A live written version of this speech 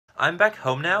I'm back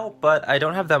home now, but I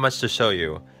don't have that much to show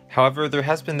you. However, there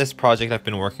has been this project I've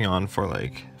been working on for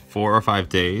like 4 or 5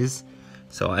 days,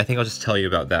 so I think I'll just tell you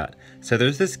about that. So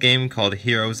there's this game called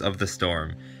Heroes of the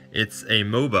Storm. It's a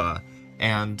MOBA,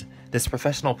 and this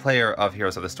professional player of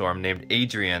Heroes of the Storm named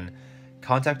Adrian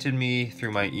contacted me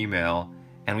through my email,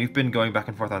 and we've been going back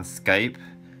and forth on Skype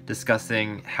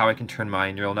discussing how I can turn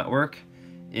my neural network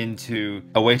into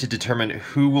a way to determine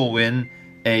who will win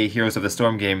a Heroes of the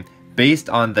Storm game based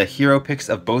on the hero picks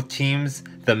of both teams,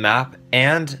 the map,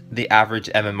 and the average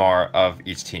MMR of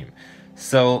each team.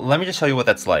 So let me just show you what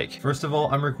that's like. First of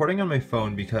all, I'm recording on my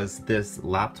phone because this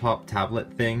laptop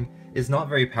tablet thing is not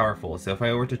very powerful. So if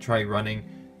I were to try running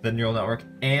the neural network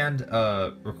and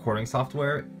recording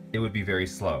software, it would be very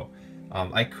slow.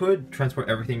 I could transport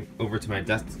everything over to my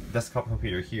desktop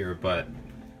computer here, but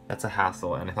that's a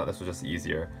hassle, and I thought this was just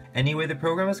easier. Anyway, the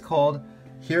program is called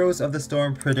Heroes of the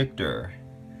Storm Predictor.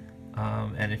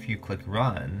 And if you click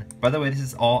run, by the way, this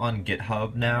is all on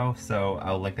GitHub now, so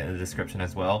I'll link that in the description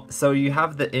as well. So you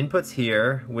have the inputs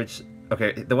here, which,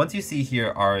 okay, the ones you see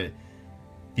here are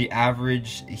the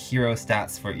average hero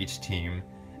stats for each team,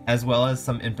 as well as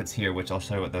some inputs here, which I'll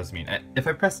show you what those mean. If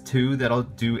I press 2, that'll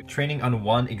do training on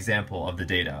one example of the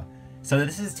data. So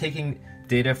this is taking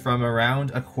data from around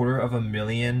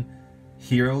 250,000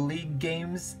 Hero League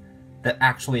games that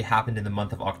actually happened in the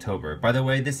month of October. By the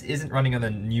way, this isn't running on the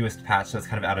newest patch, so it's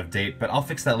kind of out of date, but I'll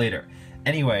fix that later.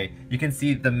 Anyway, you can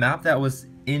see the map that was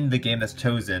in the game that's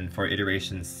chosen for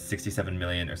iteration 67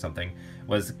 million or something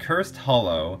was Cursed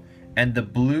Hollow, and the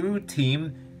blue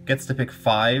team gets to pick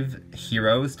 5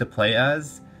 heroes to play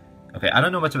as. Okay, I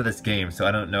don't know much about this game, so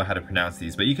I don't know how to pronounce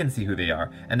these, but you can see who they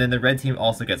are. And then the red team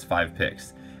also gets 5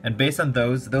 picks. And based on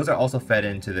those are also fed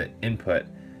into the input.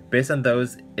 Based on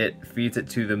those, it feeds it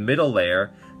to the middle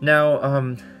layer.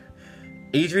 Now,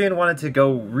 Adrian wanted to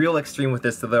go real extreme with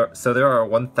this, so there are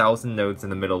 1,000 nodes in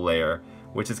the middle layer,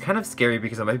 which is kind of scary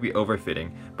because it might be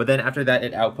overfitting. But then after that,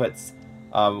 it outputs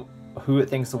who it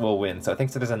thinks will win. So I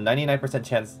think there's a 99%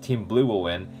 chance Team Blue will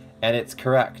win, and it's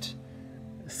correct.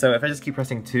 So if I just keep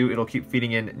pressing 2, it'll keep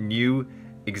feeding in new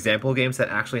example games that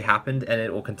actually happened, and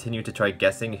it will continue to try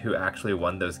guessing who actually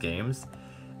won those games.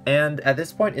 And at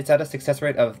this point, it's at a success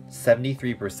rate of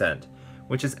 73%,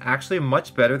 which is actually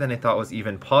much better than I thought was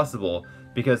even possible,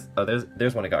 because, oh,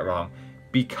 there's one I got wrong.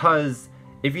 Because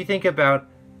if you think about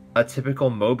a typical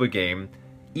MOBA game,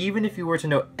 even if you were to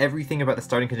know everything about the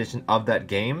starting condition of that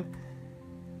game,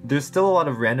 there's still a lot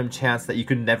of random chance that you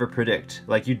could never predict.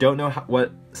 Like, you don't know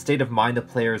what state of mind the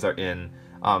players are in,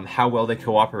 how well they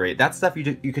cooperate. That stuff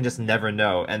you can just never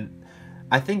know, and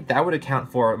I think that would account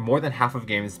for more than half of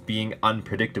games being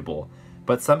unpredictable.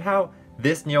 But somehow,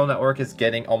 this neural network is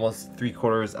getting almost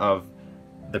 3/4 of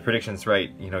the predictions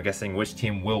right, you know, guessing which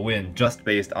team will win just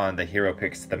based on the hero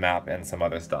picks, the map, and some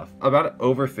other stuff. About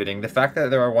overfitting, the fact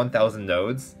that there are 1,000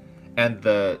 nodes and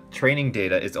the training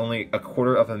data is only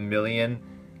 250,000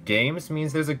 games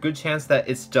means there's a good chance that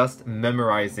it's just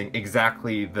memorizing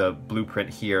exactly the blueprint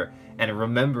here and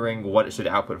remembering what it should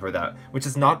output for that, which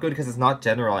is not good because it's not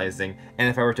generalizing, and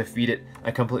if I were to feed it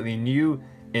a completely new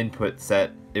input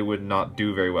set, it would not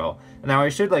do very well. Now I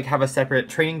should have a separate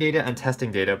training data and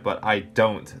testing data, but I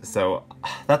don't, so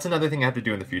that's another thing I have to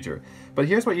do in the future. But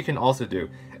here's what you can also do.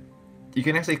 You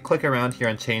can actually click around here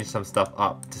and change some stuff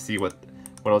up to see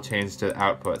what'll change to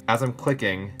output. As I'm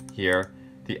clicking here,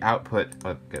 the output,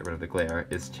 get rid of the glare,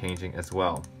 is changing as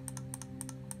well.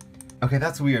 Okay,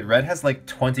 that's weird. Red has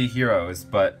 20 heroes,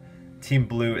 but Team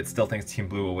Blue, it still thinks Team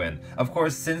Blue will win. Of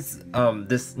course, since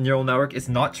this neural network is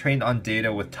not trained on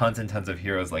data with tons and tons of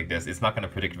heroes like this, it's not going to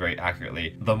predict very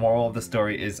accurately. The moral of the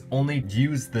story is only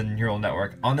use the neural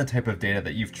network on the type of data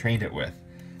that you've trained it with.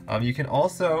 You can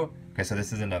also, okay, so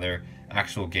this is another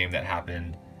actual game that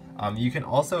happened. You can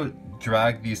also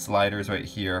drag these sliders right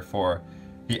here for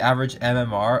the average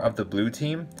MMR of the blue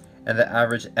team and the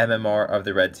average MMR of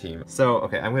the red team. So,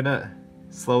 okay, I'm gonna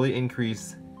slowly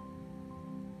increase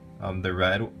the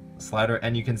red slider,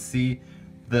 and you can see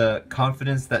the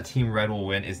confidence that Team Red will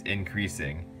win is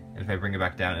increasing. And if I bring it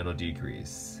back down, it'll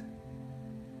decrease.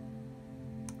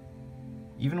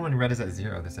 Even when red is at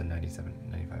 0, there's a 97,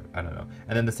 95, I don't know.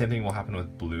 And then the same thing will happen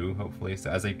with blue, hopefully.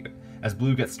 So as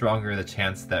blue gets stronger, the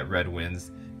chance that red wins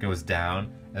goes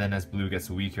down, and then as blue gets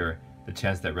weaker, the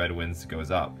chance that red wins goes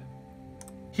up.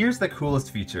 Here's the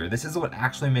coolest feature. This is what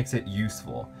actually makes it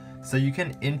useful. So you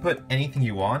can input anything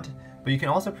you want, but you can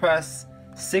also press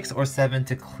 6 or 7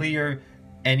 to clear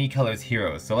any color's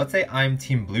heroes. So let's say I'm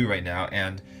Team Blue right now,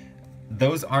 and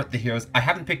those aren't the heroes. I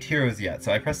haven't picked heroes yet,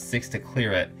 so I press 6 to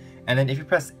clear it. And then if you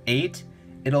press 8,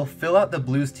 it'll fill out the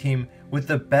Blues team with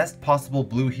the best possible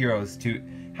blue heroes to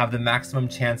have the maximum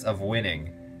chance of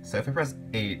winning. So if I press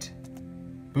 8,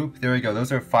 boop, there we go.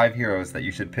 Those are 5 heroes that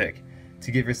you should pick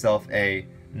to give yourself a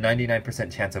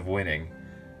 99% chance of winning.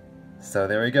 So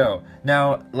there we go.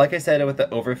 Now, like I said with the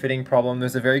overfitting problem,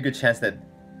 there's a very good chance that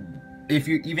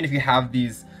even if you have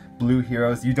these blue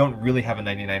heroes, you don't really have a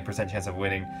 99% chance of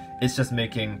winning. It's just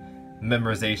making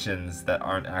memorizations that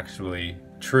aren't actually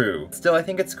true. Still, I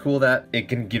think it's cool that it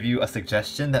can give you a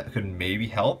suggestion that could maybe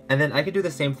help. And then I could do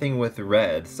the same thing with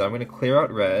red. So I'm going to clear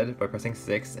out red by pressing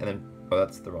 6, and then, oh,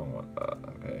 that's the wrong one.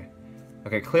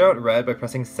 Okay, clear out red by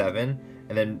pressing 7,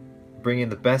 and then bring in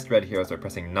the best red heroes by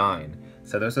pressing 9.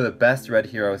 So those are the best red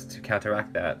heroes to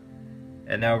counteract that.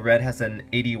 And now red has an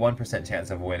 81% chance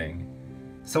of winning.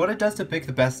 So what it does to pick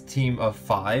the best team of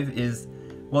 5 is,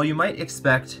 well, you might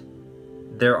expect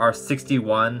there are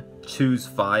 61 choose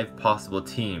 5 possible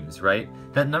teams, right?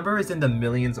 That number is in the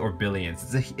millions or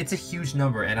billions. It's a huge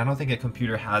number, and I don't think a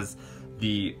computer has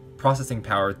the processing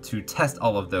power to test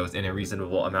all of those in a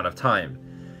reasonable amount of time.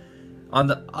 On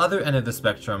the other end of the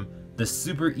spectrum, the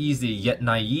super easy yet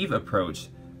naive approach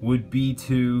would be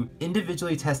to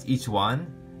individually test each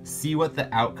one, see what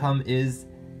the outcome is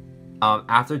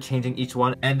after changing each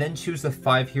one, and then choose the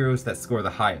 5 heroes that score the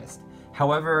highest.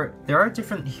 However, there are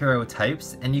different hero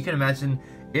types, and you can imagine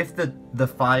if the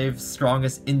 5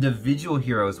 strongest individual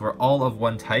heroes were all of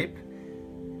one type,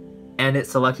 and it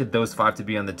selected those 5 to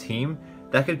be on the team,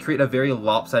 that could create a very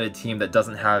lopsided team that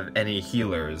doesn't have any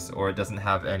healers, or it doesn't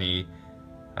have any,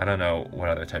 I don't know what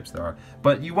other types there are,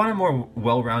 but you want a more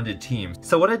well-rounded team.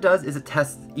 So what it does is it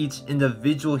tests each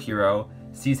individual hero,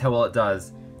 sees how well it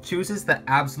does, chooses the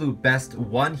absolute best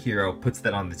one hero, puts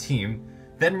that on the team,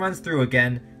 then runs through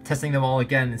again, testing them all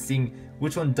again and seeing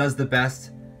which one does the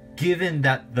best, given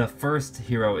that the first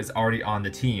hero is already on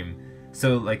the team.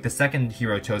 So like the second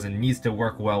hero chosen needs to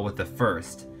work well with the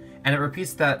first. And it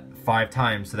repeats that 5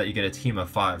 times so that you get a team of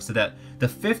 5, so that the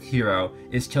 5th hero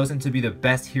is chosen to be the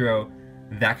best hero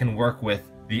that can work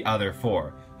with the other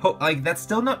 4. Like, that's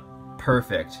still not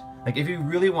perfect. Like, if you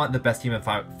really want the best team of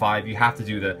 5, you have to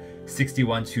do the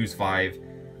 61 choose 5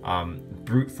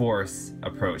 brute force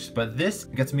approach. But this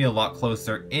gets me a lot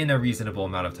closer in a reasonable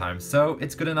amount of time, so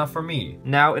it's good enough for me.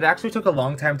 Now, it actually took a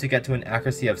long time to get to an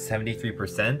accuracy of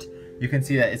 73%. You can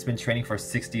see that it's been training for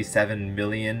 67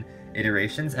 million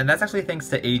iterations, and that's actually thanks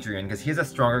to Adrian, because he has a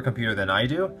stronger computer than I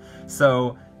do,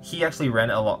 so he actually ran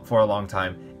for a long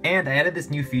time. And I added this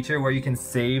new feature where you can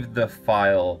save the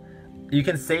file. You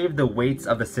can save the weights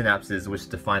of the synapses which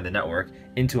define the network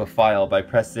into a file by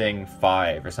pressing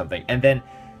 5 or something, and then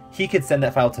he could send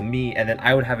that file to me, and then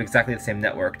I would have exactly the same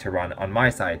network to run on my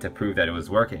side to prove that it was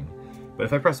working. But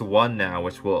if I press 1 now,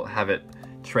 which will have it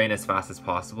train as fast as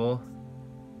possible,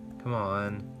 come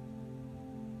on,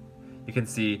 you can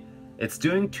see it's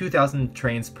doing 2,000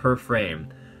 trains per frame,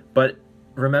 but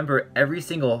remember, every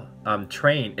single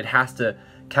train, it has to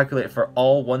calculate for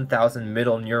all 1,000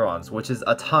 middle neurons, which is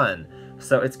a ton,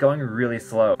 so it's going really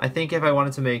slow. I think if I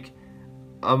wanted to make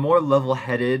a more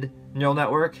level-headed neural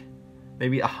network,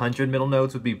 maybe 100 middle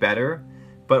nodes would be better,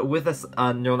 but with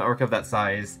a neural network of that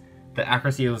size, the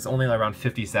accuracy was only around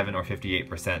 57 or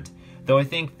 58%. Though I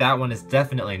think that one is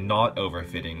definitely not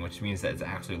overfitting, which means that it's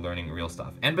actually learning real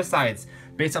stuff. And besides,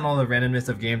 based on all the randomness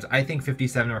of games, I think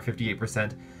 57 or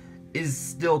 58% is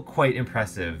still quite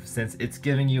impressive, since it's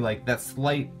giving you like that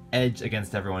slight edge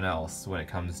against everyone else when it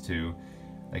comes to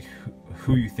like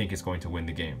who you think is going to win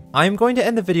the game. I'm going to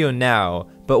end the video now,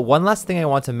 but one last thing I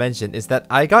want to mention is that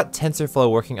I got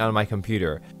TensorFlow working on my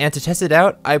computer, and to test it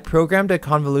out, I programmed a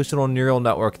convolutional neural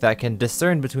network that can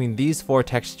discern between these 4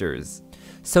 textures.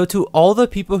 So to all the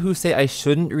people who say I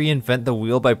shouldn't reinvent the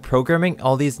wheel by programming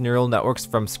all these neural networks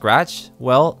from scratch,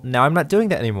 well, now I'm not doing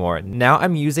that anymore. Now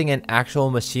I'm using an actual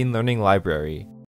machine learning library.